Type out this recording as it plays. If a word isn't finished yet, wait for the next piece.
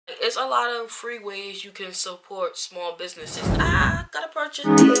it's a lot of free ways you can support small businesses. Gotta purchase.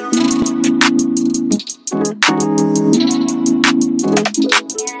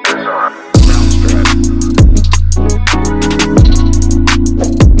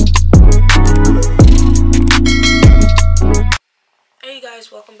 Hey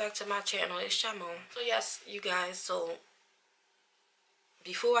guys, welcome back to my channel. It's Shamon. So yes, you guys, so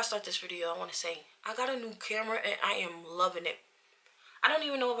before I start this video, I want to say I got a new camera and I am loving it. I don't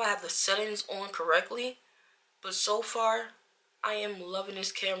even know if I have the settings on correctly, but so far I am loving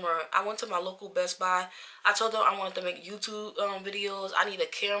this camera. I went to my local Best Buy. I told them I wanted to make YouTube videos. I need a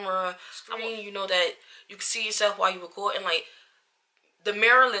camera screen, you know, that you can see yourself while you record, and like the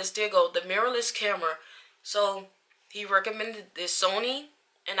mirrorless, there you go, the mirrorless camera. So he recommended this Sony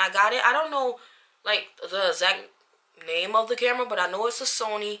and I got it. I don't know like the exact name of the camera, but I know it's a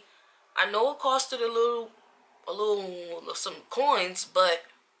Sony. I know it costed some coins, but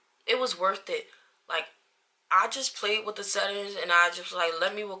it was worth it. Like, I just played with the settings and I just like,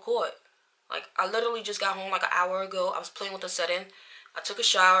 let me record. Like, I literally just got home like an hour ago. I was playing with the setting. I took a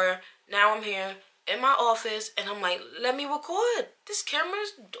shower. Now I'm here in my office and I'm like, let me record. This camera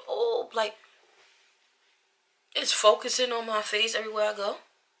is dope. Like, it's focusing on my face everywhere I go.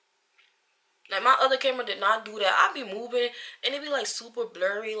 Like, my other camera did not do that. I'd be moving and it'd be like super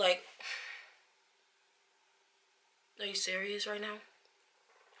blurry. Like, are you serious right now?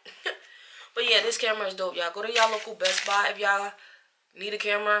 But yeah, this camera is dope, y'all. Go to y'all local Best Buy if y'all need a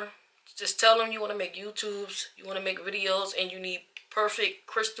camera. Just tell them you want to make YouTubes, you want to make videos, and you need perfect,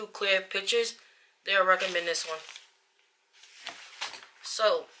 crystal clear pictures. They'll recommend this one.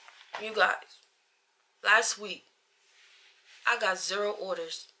 So, you guys, last week, I got 0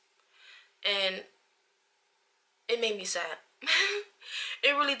 orders. And it made me sad.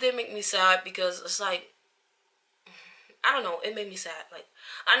 It really did make me sad because it's like, I don't know, it made me sad. Like,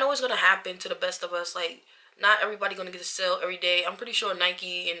 I know it's gonna happen to the best of us. Like, not everybody gonna get a sale every day. I'm pretty sure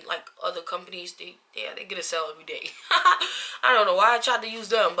Nike and like other companies, they get a sale every day. I don't know why I tried to use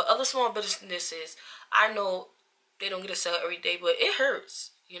them, but other small businesses, I know they don't get a sale every day, but it hurts,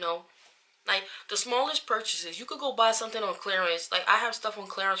 you know. Like, the smallest purchases, you could go buy something on clearance. Like, I have stuff on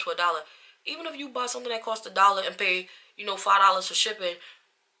clearance for $1. Even if you buy something that costs $1 and pay, you know, $5 for shipping,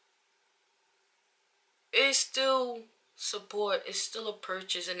 it's still support. It's still a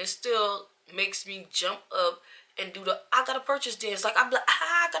purchase, and it still makes me jump up and do the I gotta purchase dance. Like, I'm like,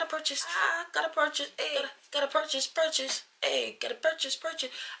 I gotta purchase, hey, gotta purchase, hey, gotta purchase.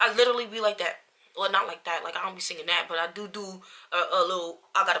 I literally be like that. Well, not like that, like I don't be singing that, but I do a little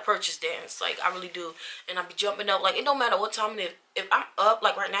I gotta purchase dance. Like, I really do. And I be jumping up. Like, it don't matter what time it is. If I'm up,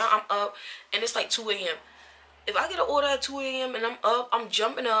 like right now I'm up and it's like 2 a.m. If I get an order at 2 a.m. and I'm up, I'm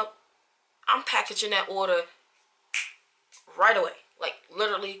jumping up, I'm packaging that order right away. Like,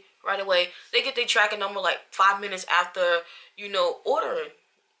 literally right away. They get their tracking number like 5 minutes after, you know, ordering.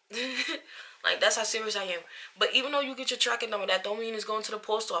 Like, that's how serious I am. But even though you get your tracking number, that don't mean it's going to the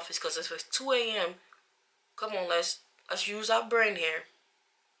post office. Because if it's 2 a.m., come on, let's use our brain here.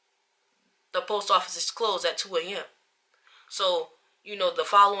 The post office is closed at 2 a.m. So, you know, the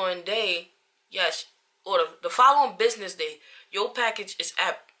following day, yes, or the following business day, your package is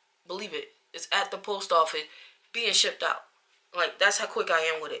at, believe it, it's at the post office being shipped out. Like, that's how quick I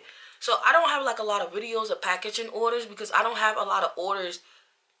am with it. So, I don't have like a lot of videos of packaging orders because I don't have a lot of orders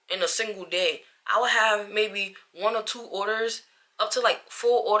in a single day. I will have maybe 1 or 2 orders, up to like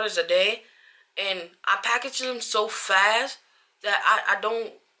 4 orders a day, and I package them so fast that I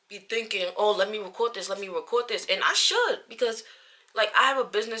don't be thinking, oh, let me record this, and I should, because like I have a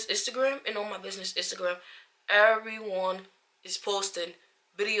business Instagram, and on my business Instagram, everyone is posting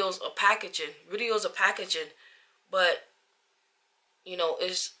videos of packaging, but you know,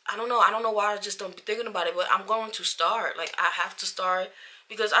 I don't know why I just don't be thinking about it, but I'm going to start. Like, I have to start.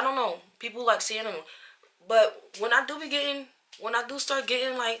 Because, I don't know, people like seeing them. But when I do start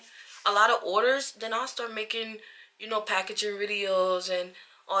getting, like, a lot of orders, then I'll start making, you know, packaging videos and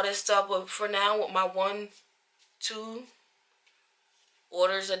all that stuff. But for now, with my 1, 2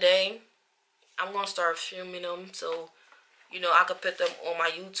 orders a day, I'm going to start filming them so, you know, I could put them on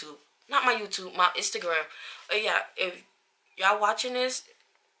my YouTube. Not my YouTube, my Instagram. But yeah, if y'all watching this,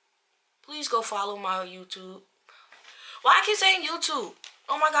 please go follow my YouTube. Why I keep saying YouTube?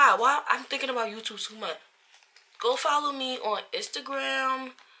 Oh my God, why I'm thinking about YouTube so much. Go follow me on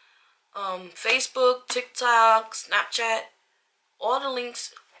Instagram, Facebook, TikTok, Snapchat. All the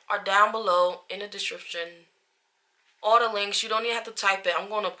links are down below in the description. All the links, you don't even have to type it. I'm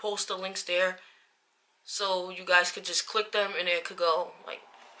going to post the links there so you guys could just click them and it could go. Like,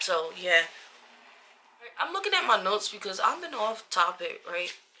 so yeah. I'm looking at my notes because I've been off topic,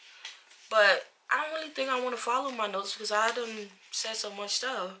 right? But I don't really think I want to follow my notes because I done said so much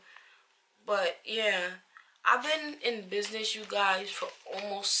stuff. But yeah, I've been in business, you guys, for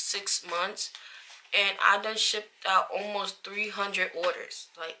almost 6 months, and I done shipped out almost 300 orders.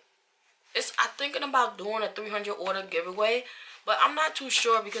 Like, I'm thinking about doing a 300 order giveaway, but I'm not too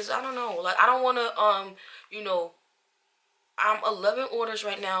sure because I don't know. Like, I don't want to you know, I'm 11 orders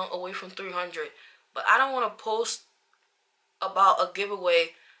right now away from 300, but I don't want to post about a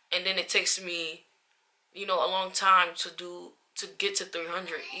giveaway and then it takes me, a long time to get to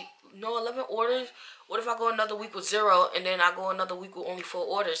 300. 11 orders. What if I go another week with 0 and then I go another week with only 4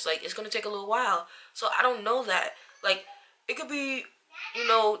 orders? Like, it's gonna take a little while. So I don't know that. Like, it could be,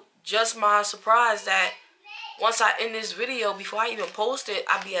 just my surprise that once I end this video, before I even post it,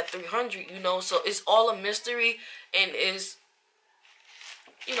 I'll be at 300. So it's all a mystery, and it's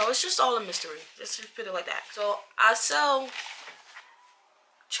just all a mystery. Let's just put it like that. So I sell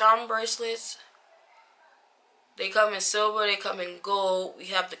charm bracelets. They come in silver, they come in gold. We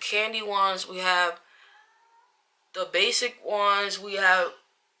have the candy ones, we have the basic ones, we have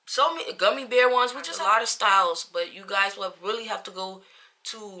so many gummy bear ones. We just have a lot of styles, but you guys will really have to go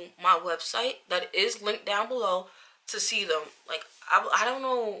to my website that is linked down below to see them. Like, I don't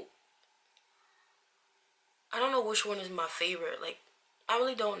know. I don't know which one is my favorite. Like, I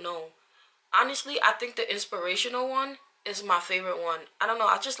really don't know. Honestly, I think the inspirational one is my favorite one. I don't know.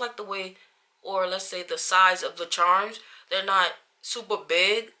 I just like the way, or let's say the size of the charms. They're not super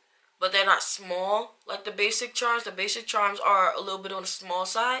big, but they're not small like the basic charms. The basic charms are a little bit on the small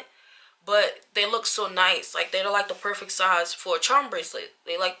side, but they look so nice. Like, they're like the perfect size for a charm bracelet.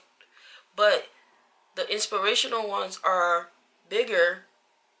 But the inspirational ones are bigger,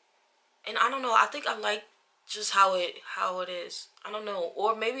 and I don't know. I think I like just how it is. I don't know,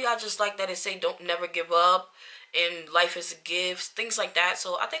 or maybe I just like that it say don't never give up, and life is a gift, things like that.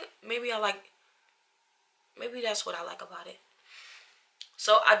 So I think maybe that's what I like about it.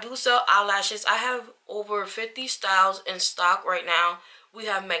 So I do sell eyelashes. I have over 50 styles in stock right now. We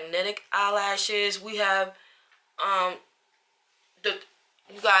have magnetic eyelashes. We have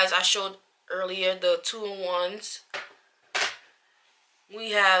you guys, I showed earlier, the 2-in-1s.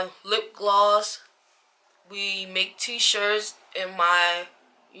 We have lip gloss. We make t-shirts, and my,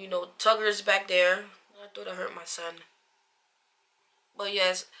 tuggers back there. I thought I hurt my son. But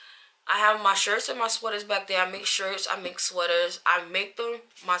yes, I have my shirts and my sweaters back there. I make shirts, I make sweaters. I make them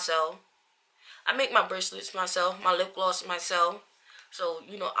myself. I make my bracelets myself, my lip gloss myself. So,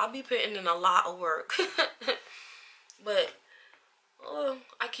 I'll be putting in a lot of work. But,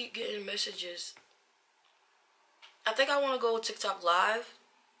 I keep getting messages. I think I want to go TikTok live,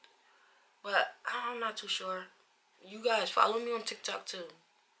 but I'm not too sure. You guys follow me on TikTok too.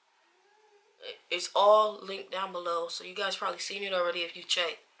 It's all linked down below, so you guys probably seen it already if you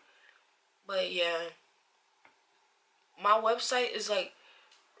check. But yeah, my website is like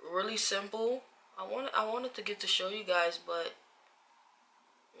really simple. I wanted to get to show you guys, but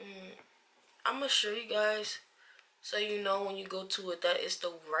I'm gonna show you guys so you know when you go to it that it's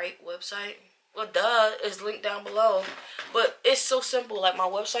the right website. Well, duh, it's linked down below, but it's so simple. Like, my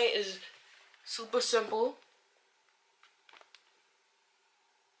website is super simple.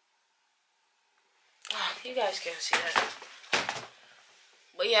 You guys can't see that,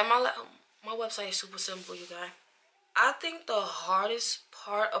 but yeah, my website is super simple, you guys. I think the hardest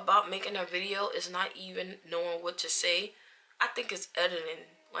part about making a video is not even knowing what to say. I think it's editing.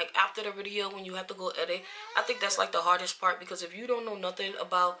 Like, after the video, when you have to go edit, I think that's like the hardest part, because if you don't know nothing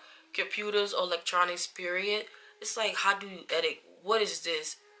about computers or electronics, period, it's like, how do you edit? What is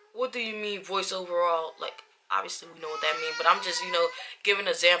this? What do you mean voice overall? Like, obviously we know what that means, but I'm just, giving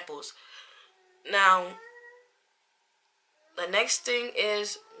examples. Now, the next thing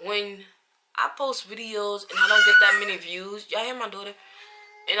is when I post videos and I don't get that many views. Y'all hear my daughter?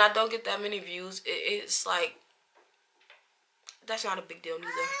 And I don't get that many views. It's like, that's not a big deal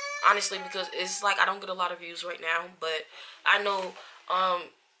neither. Honestly, because it's like I don't get a lot of views right now. But I know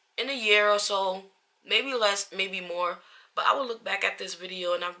in a year or so, maybe less, maybe more, but I will look back at this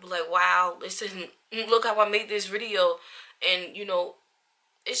video and I'll be like, wow, look how I made this video. And,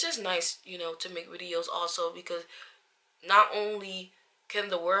 it's just nice, to make videos also, because not only can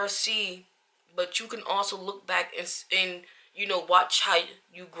the world see, but you can also look back and watch how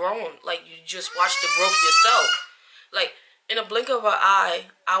you grown. Like, you just watch the growth yourself. Like, in a blink of an eye,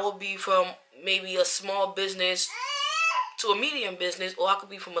 I will be from maybe a small business to a medium business, or I could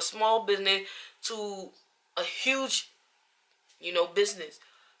be from a small business to a huge, business.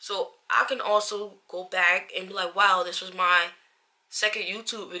 So I can also go back and be like, wow, this was my second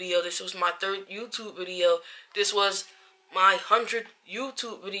YouTube video. This was my third YouTube video. This was my 100th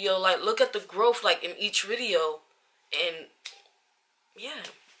YouTube video. Like, look at the growth, like, in each video. And yeah,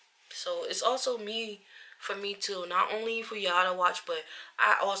 so it's also for me too, not only for y'all to watch, but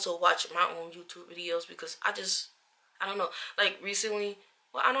I also watch my own YouTube videos because I don't know, like recently,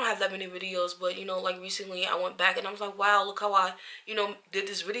 well, I don't have that many videos, but you know, like recently I went back and I was like, wow, look how I, you know, did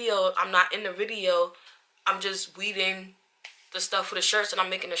this video. I'm not in the video, I'm just weeding the stuff for the shirts and I'm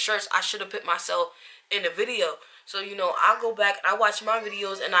making the shirts. I should have put myself in the video. So, you know, I go back, I watch my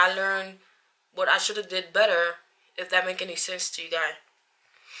videos and I learn what I should have did better, if that make any sense to you guys.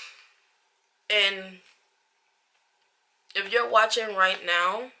 And if you're watching right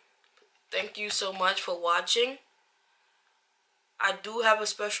now, thank you so much for watching. I do have a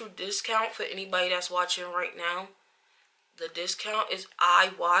special discount for anybody that's watching right now. The discount is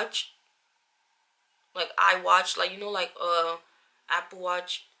I watch. Like I watch, like you know, like Apple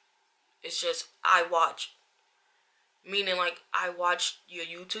Watch. It's just I watch. Meaning like I watch your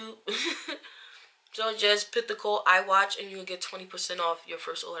YouTube. So just put the code I watch and you'll get 20% off your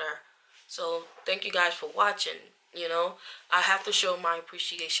first order. So thank you guys for watching. You know, I have to show my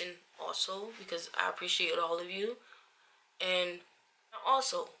appreciation also because I appreciate all of you. And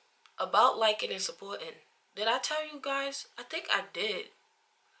also about liking and supporting. Did I tell you guys? I think I did.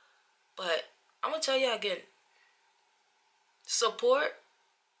 But I'm gonna tell you again. Support,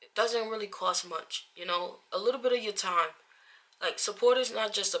 it doesn't really cost much. You know, a little bit of your time. Like support is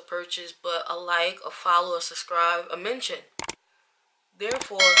not just a purchase, but a like, a follow, a subscribe, a mention.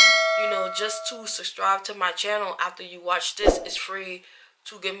 Therefore, you know, just to subscribe to my channel after you watch this is free.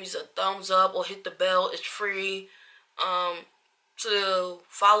 To give me a thumbs up or hit the bell is free. To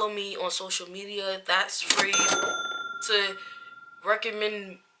follow me on social media, that's free. To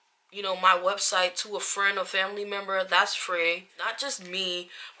recommend, you know, my website to a friend or family member, that's free. Not just me,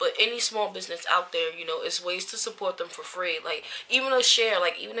 but any small business out there, you know, it's ways to support them for free. Like even a share,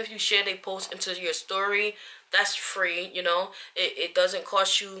 like even if you share they post into your story, that's free, you know. It doesn't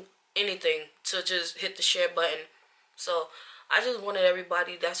cost you anything to just hit the share button. So I just wanted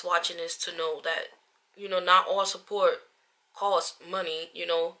everybody that's watching this to know that, you know, not all support costs money, you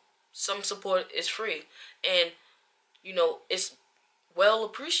know. Some support is free. And, you know, it's well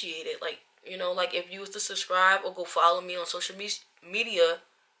appreciated. Like, you know, like if you was to subscribe or go follow me on social media,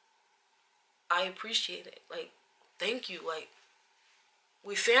 I appreciate it. Like, thank you. Like,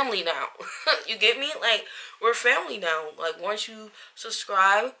 we family now. You get me? Like, we're family now. Like, once you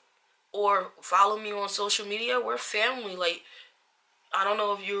subscribe or follow me on social media, we're family. Like, I don't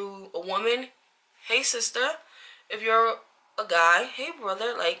know if you're a woman, hey sister. If you're a guy, hey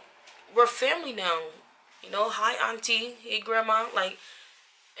brother. Like, we're family now. You know, hi auntie, hey grandma. Like,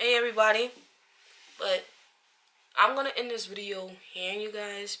 hey everybody. But I'm gonna end this video here, you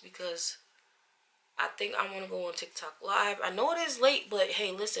guys, because I think I want to go on TikTok live. I know it is late, but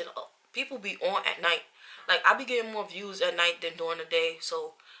hey, listen, people be on at night. Like, I be getting more views at night than during the day.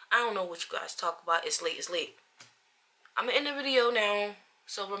 So I don't know what you guys talk about. It's late, it's late. I'm gonna end the video now.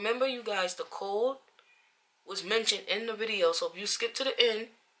 So remember, you guys, the code was mentioned in the video. So if you skip to the end,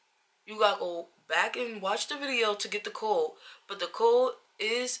 you gotta go back and watch the video to get the code. But the code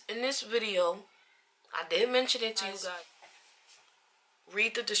is in this video. I did mention it to you guys.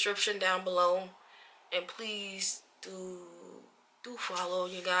 Read the description down below. And please do follow,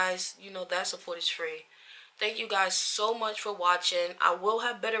 you guys. You know that support is free. Thank you guys so much for watching. I will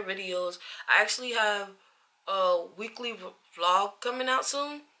have better videos. I actually have a weekly vlog coming out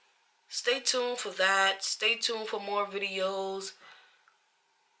soon. Stay tuned for that. Stay tuned for more videos.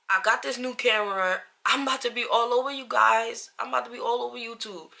 I got this new camera. I'm about to be all over you guys. I'm about to be all over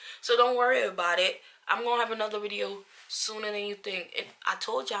YouTube. So don't worry about it. I'm going to have another video sooner than you think. And I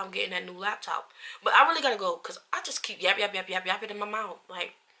told you I'm getting that new laptop. But I really got to go because I just keep yapping in my mouth.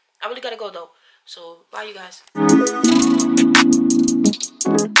 Like, I really got to go though. So, bye you guys.